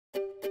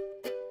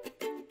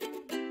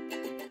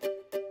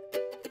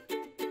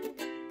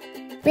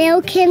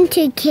Welcome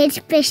to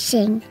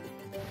Kidsfishing.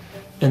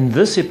 In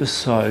this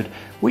episode,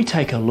 we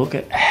take a look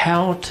at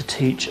how to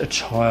teach a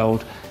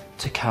child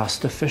to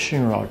cast a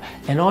fishing rod.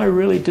 And I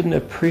really didn't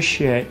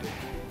appreciate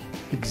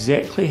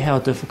exactly how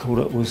difficult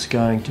it was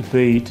going to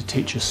be to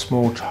teach a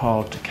small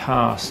child to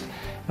cast.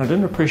 And I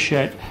didn't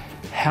appreciate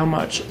how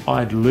much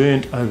I'd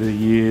learned over the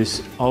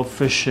years of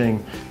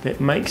fishing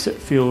that makes it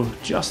feel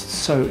just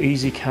so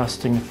easy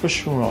casting a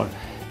fishing rod.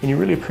 And you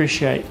really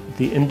appreciate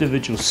the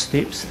individual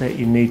steps that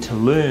you need to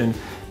learn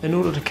in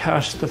order to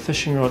cast the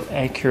fishing rod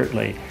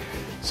accurately.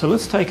 So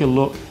let's take a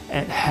look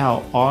at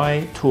how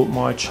I taught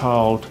my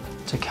child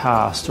to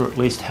cast, or at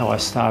least how I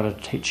started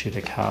to teach her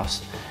to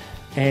cast.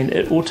 And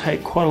it will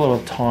take quite a lot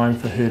of time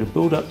for her to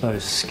build up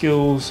those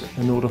skills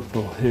in order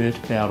for her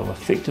to be able to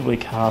effectively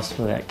cast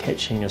without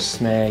catching a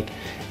snag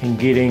and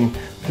getting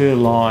her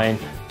line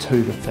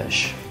to the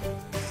fish.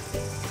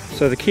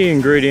 So the key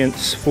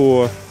ingredients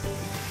for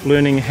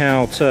learning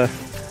how to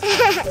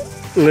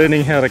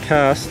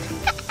cast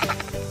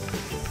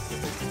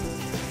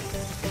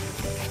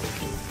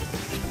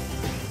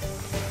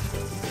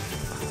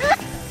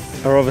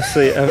are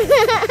obviously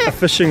a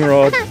fishing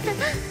rod,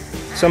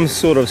 some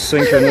sort of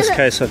sinker. In this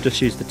case I've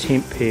just used a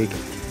tent peg,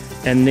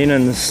 and then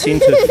an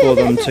incentive for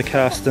them to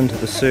cast into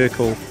the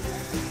circle,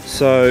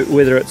 so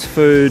whether it's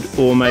food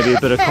or maybe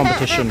a bit of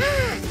competition.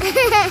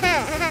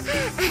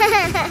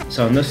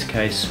 So in this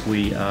case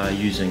we are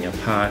using a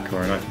park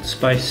or an open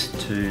space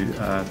to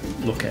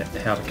look at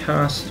how to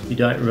cast. You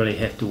don't really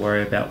have to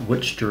worry about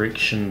which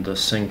direction the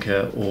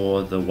sinker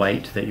or the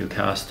weight that you're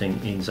casting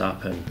ends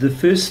up in. The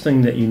first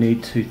thing that you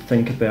need to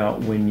think about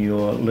when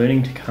you're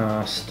learning to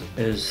cast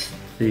is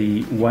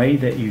the way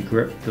that you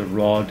grip the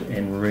rod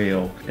and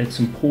reel. It's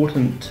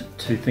important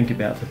to think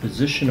about the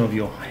position of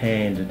your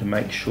hand and to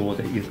make sure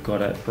that you've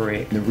got it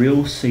correct. The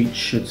reel seat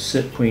should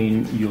sit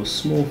between your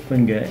small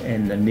finger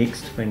and the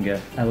next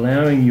finger,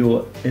 allowing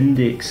your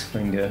index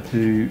finger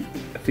to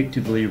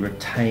effectively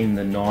retain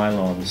the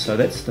nylon. So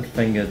that's the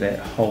finger that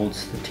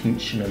holds the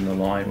tension in the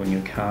line when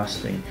you're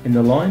casting. And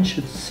the line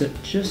should sit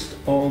just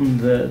on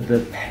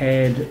the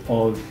pad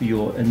of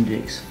your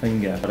index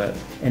finger.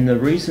 And the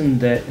reason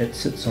that it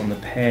sits on the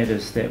pad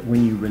is that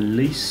when you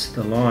release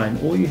the line,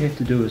 all you have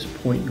to do is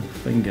point your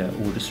finger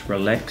or just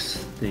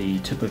relax the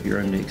tip of your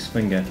index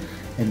finger,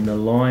 and the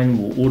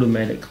line will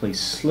automatically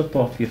slip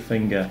off your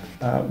finger.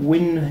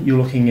 When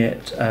you're looking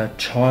at a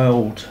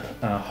child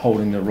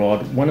holding the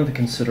rod, one of the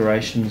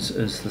considerations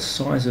is the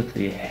size of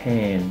their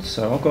hand.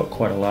 So I've got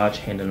quite a large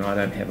hand and I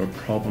don't have a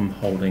problem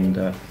holding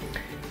the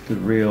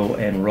reel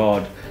and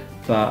rod,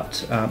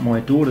 but my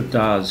daughter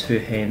does. Her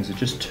hands are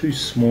just too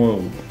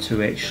small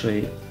to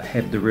actually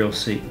have the reel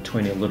seat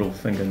between her little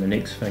finger and the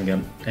next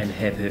finger and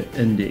have her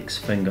index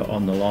finger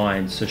on the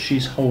line. So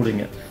she's holding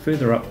it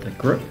further up the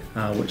grip,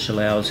 which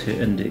allows her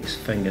index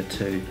finger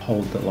to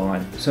hold the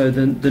line. So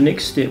the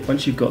next step,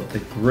 once you've got the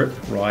grip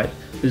right,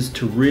 is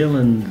to reel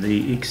in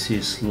the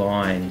excess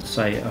line,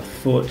 say a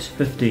foot,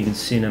 15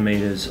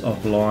 centimeters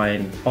of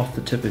line off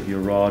the tip of your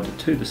rod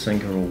to the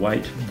sinker or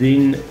weight.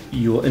 Then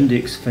your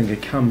index finger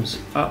comes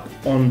up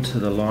onto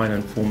the line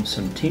and forms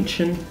some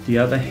tension. The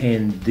other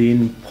hand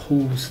then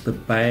pulls the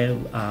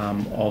bail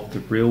arm of the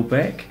reel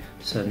back.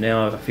 So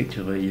now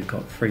effectively you've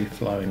got free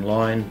flowing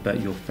line, but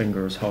your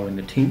finger is holding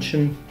the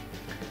tension.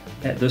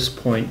 At this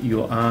point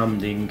your arm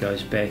then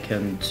goes back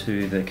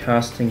into the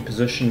casting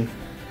position.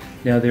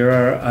 Now there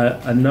are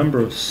a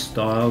number of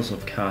styles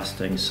of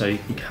casting. So you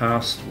can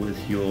cast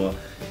with your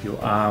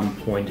arm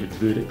pointed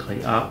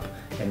vertically up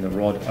and the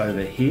rod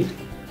overhead.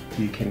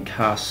 You can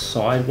cast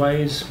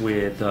sideways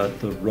where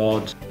the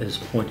rod is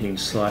pointing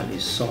slightly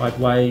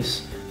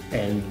sideways,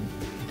 and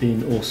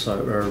then also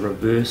a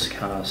reverse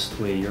cast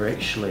where you're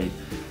actually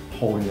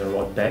holding the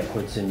rod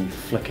backwards and you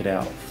flick it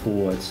out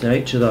forwards. Now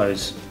each of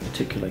those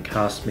particular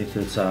cast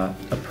methods are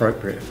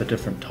appropriate for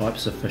different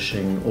types of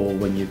fishing, or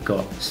when you've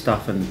got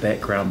stuff in the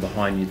background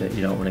behind you that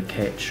you don't want to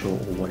catch or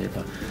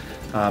whatever.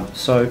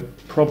 So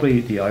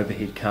probably the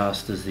overhead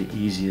cast is the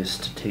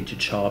easiest to teach a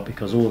child,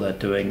 because all they're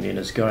doing then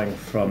is going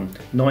from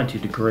 90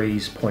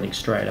 degrees pointing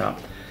straight up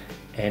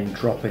and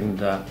dropping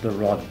the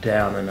rod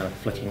down in a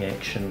flicking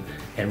action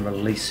and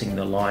releasing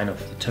the line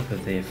off the tip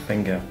of their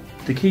finger.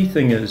 The key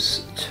thing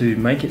is to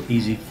make it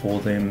easy for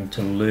them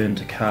to learn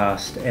to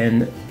cast,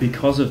 and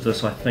because of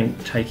this I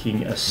think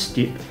taking a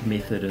step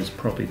method is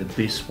probably the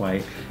best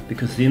way,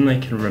 because then they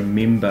can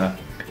remember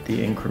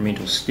the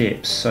incremental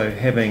steps. So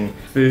having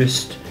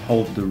first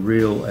hold the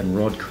reel and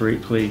rod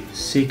correctly,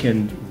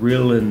 second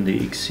reel in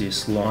the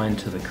excess line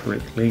to the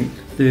correct length,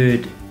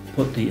 third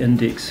put the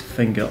index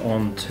finger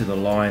onto the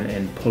line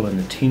and pull in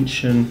the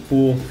tension,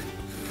 fourth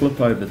flip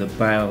over the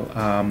bail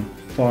arm.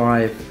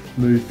 5,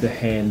 move the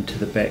hand to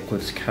the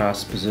backwards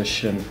cast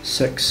position.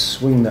 6,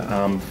 swing the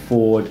arm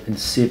forward. And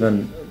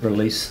 7,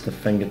 release the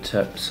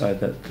fingertip so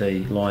that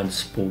the line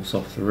spools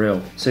off the reel.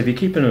 So if you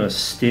keep it in a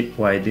step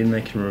way, then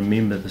they can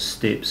remember the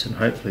steps and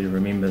hopefully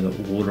remember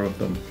the order of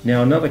them.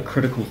 Now another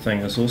critical thing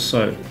is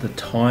also the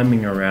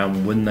timing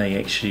around when they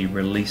actually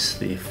release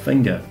their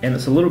finger, and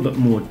it's a little bit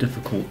more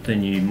difficult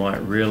than you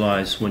might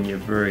realize when you're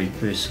very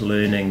first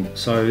learning.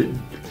 So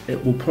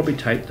it will probably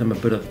take them a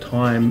bit of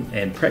time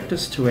and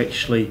practice to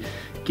actually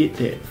get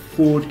that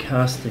forward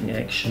casting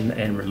action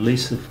and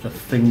release of the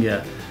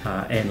finger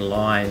and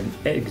line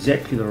at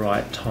exactly the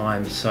right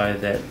time so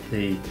that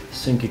the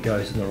sinker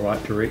goes in the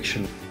right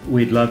direction.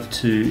 We'd love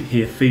to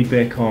hear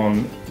feedback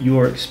on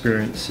your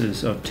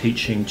experiences of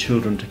teaching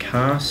children to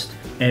cast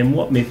and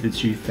what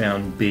methods you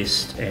found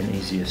best and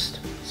easiest.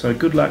 So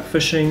good luck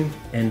fishing,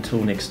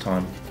 until next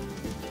time.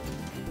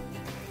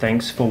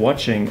 Thanks for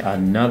watching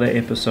another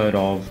episode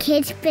of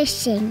Kids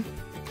Fishing.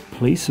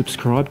 Please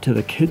subscribe to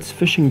the Kids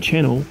Fishing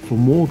channel for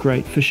more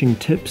great fishing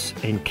tips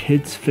and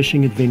kids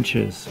fishing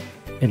adventures.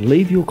 And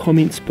leave your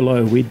comments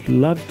below. We'd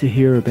love to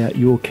hear about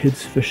your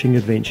kids fishing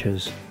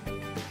adventures.